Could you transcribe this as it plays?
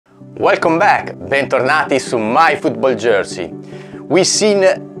Welcome back, bentornati su My Football Jersey. We seen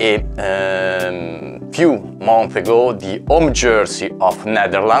a few months ago the home jersey of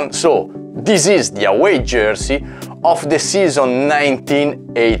Netherlands, so this is the away jersey of the season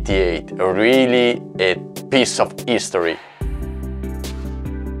 1988, really a piece of history.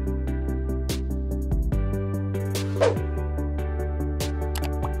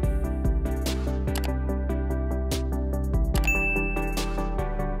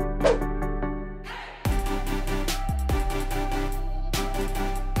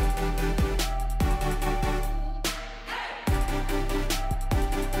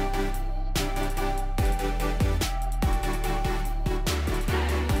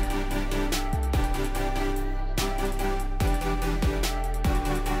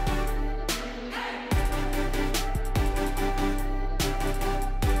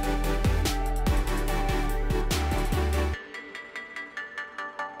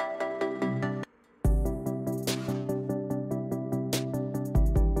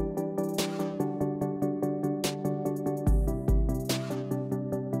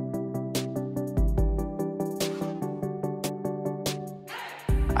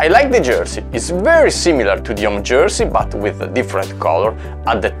 I like the jersey. It's very similar to the home jersey, but with a different color.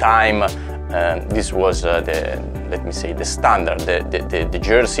 At the time, this was let me say, the standard. The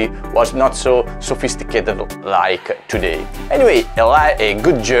jersey was not so sophisticated like today. Anyway, a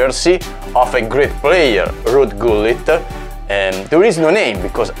good jersey of a great player, Gullit. There is no name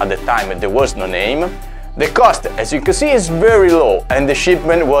because at the time there was no name. The cost, as you can see, is very low and the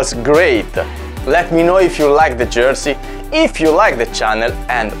shipment was great. Let me know if you like the jersey, if you like the channel,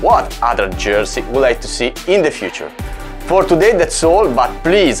 and what other jersey would like to see in the future. For today that's all, but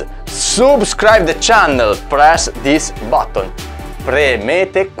please subscribe the channel, press this button,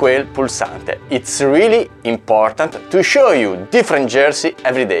 premete quel pulsante. It's really important to show you different jersey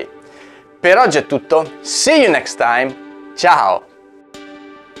every day. Per oggi è tutto, see you next time, ciao!